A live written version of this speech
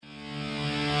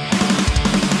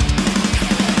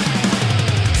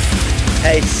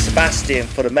Hey, it's Sebastian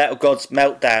for the Metal Gods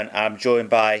Meltdown. I'm joined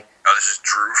by... This is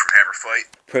Drew from Hammerfight.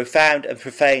 Profound and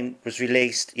Profane was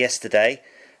released yesterday.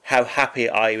 How happy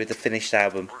are you with the finished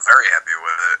album? I'm very happy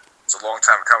with it. It's a long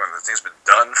time coming. The thing's been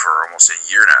done for almost a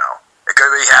year now. I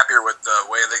couldn't be happier with the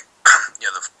way the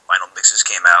final mixes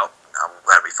came out. I'm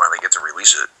glad we finally get to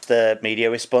release it. The media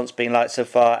response been like so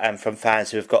far, and from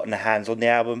fans who have gotten their hands on the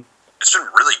album? It's been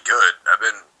really good. I've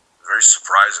been very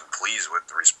surprised and pleased with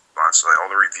the response. All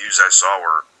the reviews I saw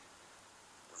were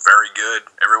very good.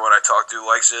 Everyone I talked to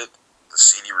likes it. The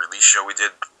CD release show we did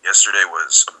yesterday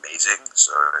was amazing.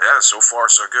 So yeah, so far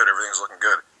so good. Everything's looking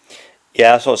good.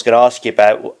 Yeah, that's what I was going to ask you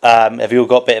about. Have you all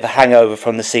got a bit of a hangover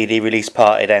from the CD release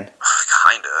party then?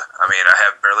 Kinda. I mean, I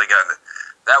have barely gotten...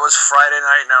 That was Friday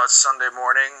night, now it's Sunday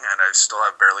morning, and I still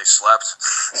have barely slept.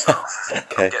 So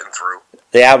okay. I'm getting through.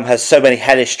 The album has so many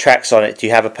hellish tracks on it. Do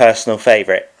you have a personal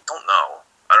favourite?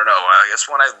 I don't know. I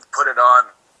guess when I put it on,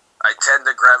 I tend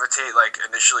to gravitate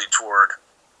initially toward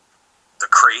The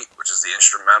Crate, which is the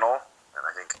instrumental, and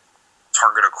I think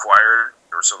Target Acquired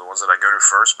are some of the ones that I go to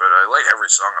first, but I like every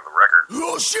song on the record.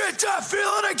 Oh shit, that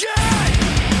feeling again!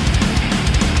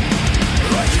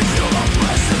 I can feel the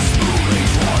presence moving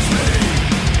towards me,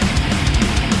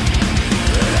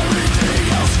 and everything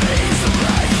else fades to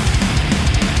black.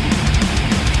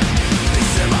 They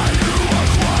say my new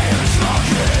acquires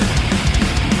locking.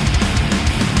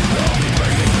 I'll be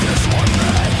bringing this one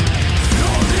back. No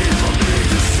need for me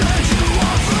to send you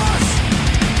off us.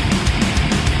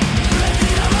 Let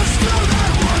the others do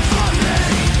that work for me.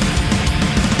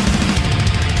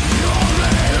 You're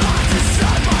already locked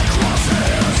inside my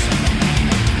crosshairs.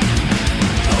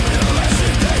 I'll be the last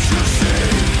thing that you see.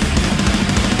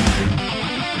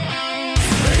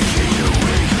 Making you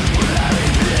weak without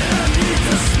even a need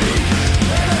to speak.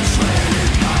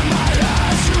 Penetrated by my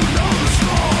eyes, you know the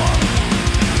score.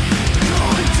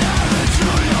 Going down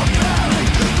into your belly.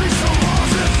 Reach the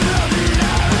walls and feel the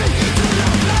alley. Do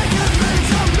your blanket me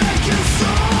to make you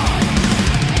strong.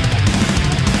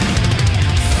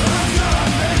 I'm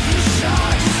gonna make you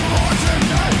shine. Just more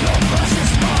tonight, your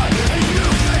precious mind. And you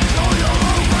can go your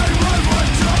own way when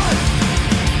we're done.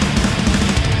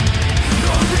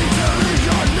 No need to leave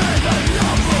your name and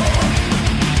number.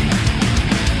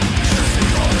 Just be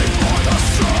calling for the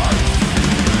sun.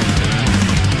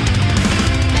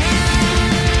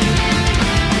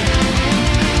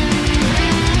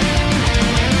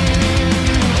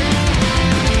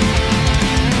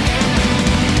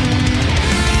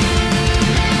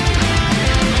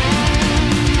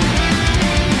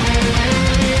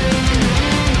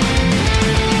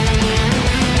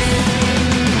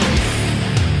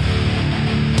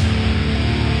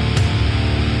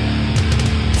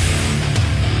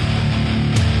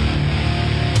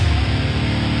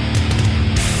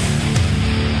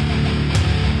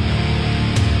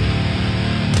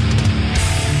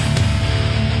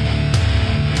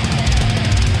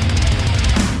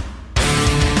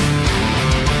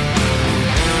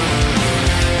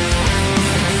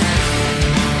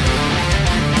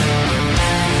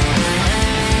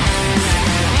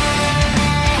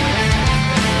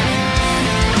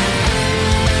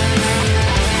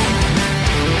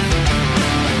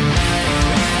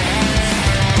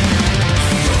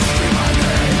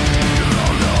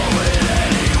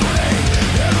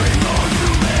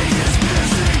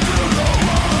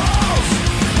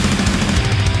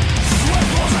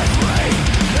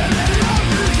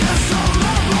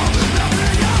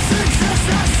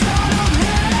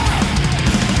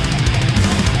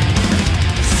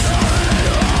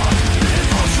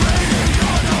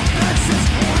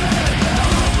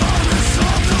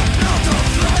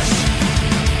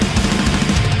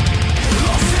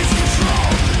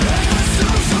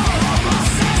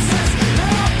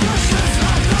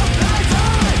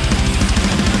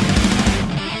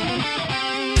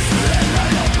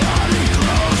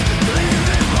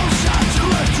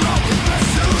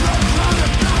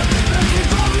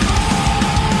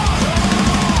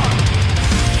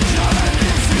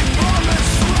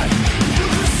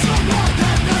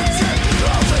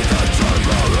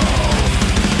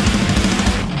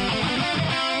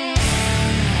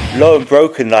 Low and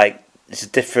Broken, it's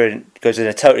goes in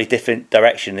a totally different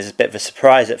direction. It's a bit of a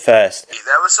surprise at first.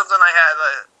 That was something I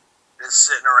had been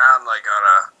sitting around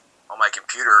on my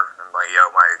computer and my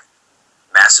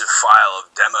massive file of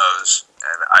demos,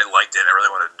 and I liked it. I really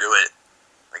wanted to do it.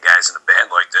 The guys in the band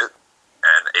liked it,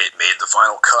 and it made the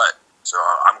final cut. So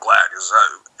I'm glad, because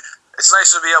it's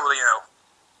nice to be able to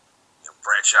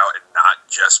branch out and not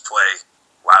just play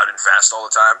loud and fast all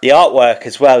the time. The artwork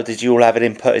as well, did you all have an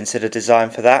input into the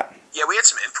design for that? Yeah, we had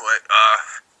some input.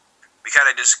 We kind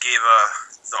of just gave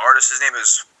the artist, his name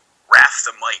is Raf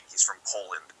the Mike, he's from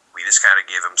Poland. We just kind of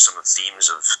gave him some of the themes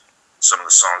of some of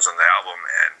the songs on the album,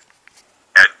 and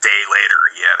a day later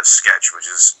he had a sketch,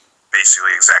 which is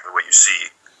basically exactly what you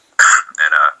see.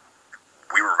 And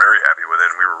we were very happy with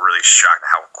it, and we were really shocked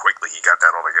how quickly he got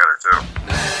that all together, too.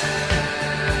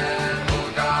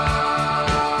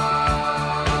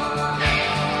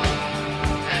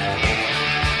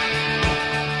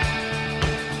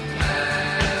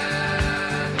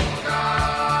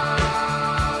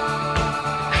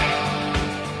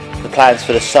 Plans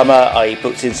for the summer? Are you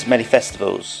booked into many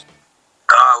festivals?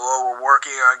 Well, we're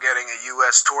working on getting a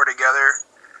U.S. tour together.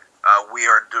 We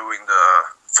are doing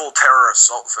the Full Terror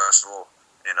Assault Festival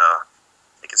in, I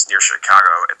think it's near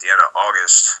Chicago, at the end of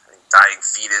August. I think Dying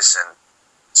Fetus and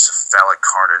Cephalic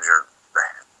Carnage are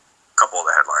a couple of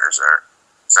the headliners there.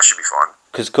 So that should be fun.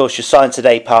 Because, of course, you're signed to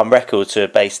Napalm Records, who are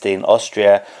based in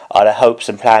Austria. Are there hopes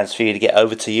and plans for you to get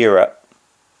over to Europe?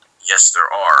 Yes, there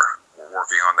are. We're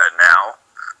working on that now.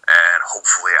 And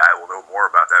hopefully I will know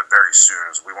more about that very soon,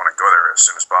 as we want to go there as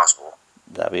soon as possible.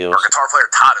 That'd be awesome. Our guitar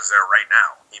player Todd is there right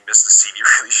now. He missed the CD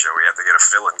release show. We had to get a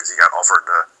fill-in because he got offered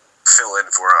to fill in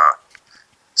for a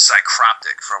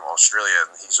Psychroptic from Australia,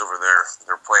 and he's over there.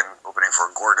 They're opening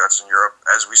for Gorguts in Europe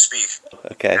as we speak.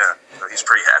 Okay. Yeah, so he's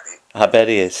pretty happy. I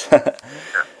bet he is. Yeah.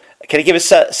 Can you give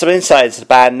us some insight into the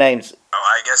band names?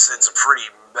 I guess it's a pretty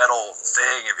metal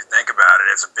thing if you think about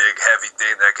it. It's a big, heavy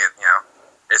thing that can,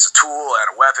 it's a tool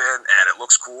and a weapon, and it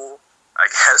looks cool, I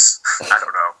guess. I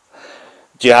don't know.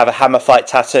 Do you have a Hammerfight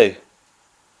tattoo?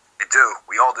 I do.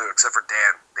 We all do, except for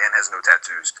Dan. Dan has no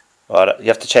tattoos. Well,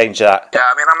 you have to change that. Yeah,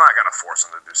 I mean, I'm not going to force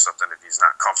him to do something if he's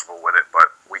not comfortable with it,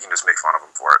 but we can just make fun of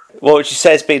him for it. What would you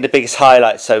say has been the biggest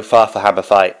highlight so far for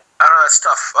Hammerfight? I don't know, that's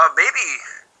tough. Maybe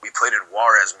we played in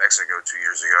Juarez, Mexico 2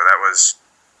 years ago. That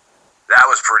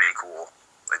was pretty cool.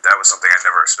 Like, that was something I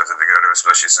never expected to go to,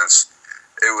 especially since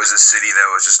it was a city that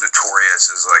was just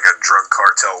notorious as like a drug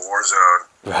cartel war zone.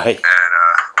 Right. And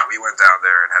we went down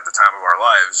there and had the time of our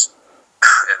lives,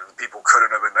 and people couldn't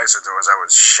have been nicer to us. I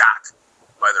was shocked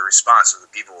by the response of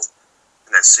the people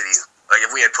in that city. Like,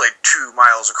 if we had played 2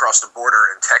 miles across the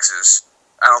border in Texas,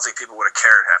 I don't think people would have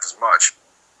cared half as much.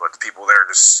 But the people there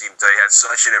just seemed they had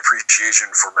such an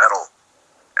appreciation for metal,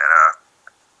 and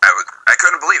I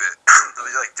couldn't believe it.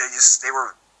 Like,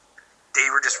 they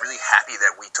were just really happy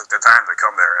that we took the time to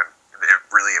come there, and it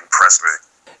really impressed me.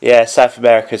 Yeah, South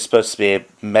America is supposed to be a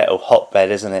metal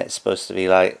hotbed, isn't it? It's supposed to be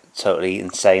like totally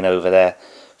insane over there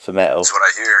for metal. That's what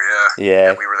I hear.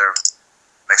 Yeah. We were there,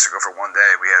 Mexico, for 1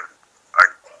 day.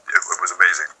 It was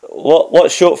amazing.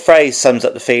 What short phrase sums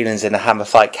up the feelings in the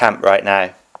Hammerfight camp right now?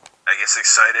 I guess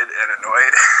excited and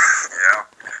annoyed.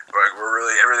 But we're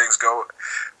really everything's go.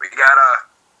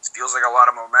 It feels like a lot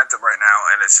of momentum right now,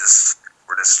 and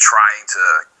we're just trying to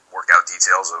work out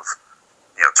details of,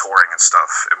 touring and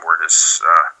stuff, and we're just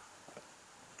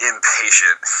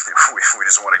impatient. we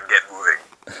just want to get moving,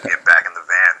 get back in the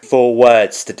van. 4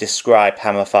 words to describe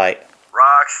Hammerfight.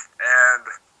 Rock and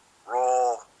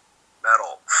roll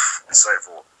metal.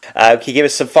 Insightful. Can you give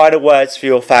us some final words for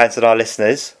your fans and our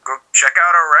listeners? Go check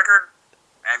out our record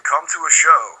and come to a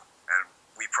show, and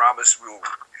we promise we'll,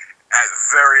 at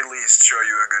very least, show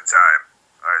you a good time.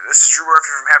 Alright, this is Drew Murphy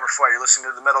from Hammerfight. You're listening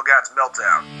to the Metal Gods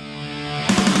Meltdown.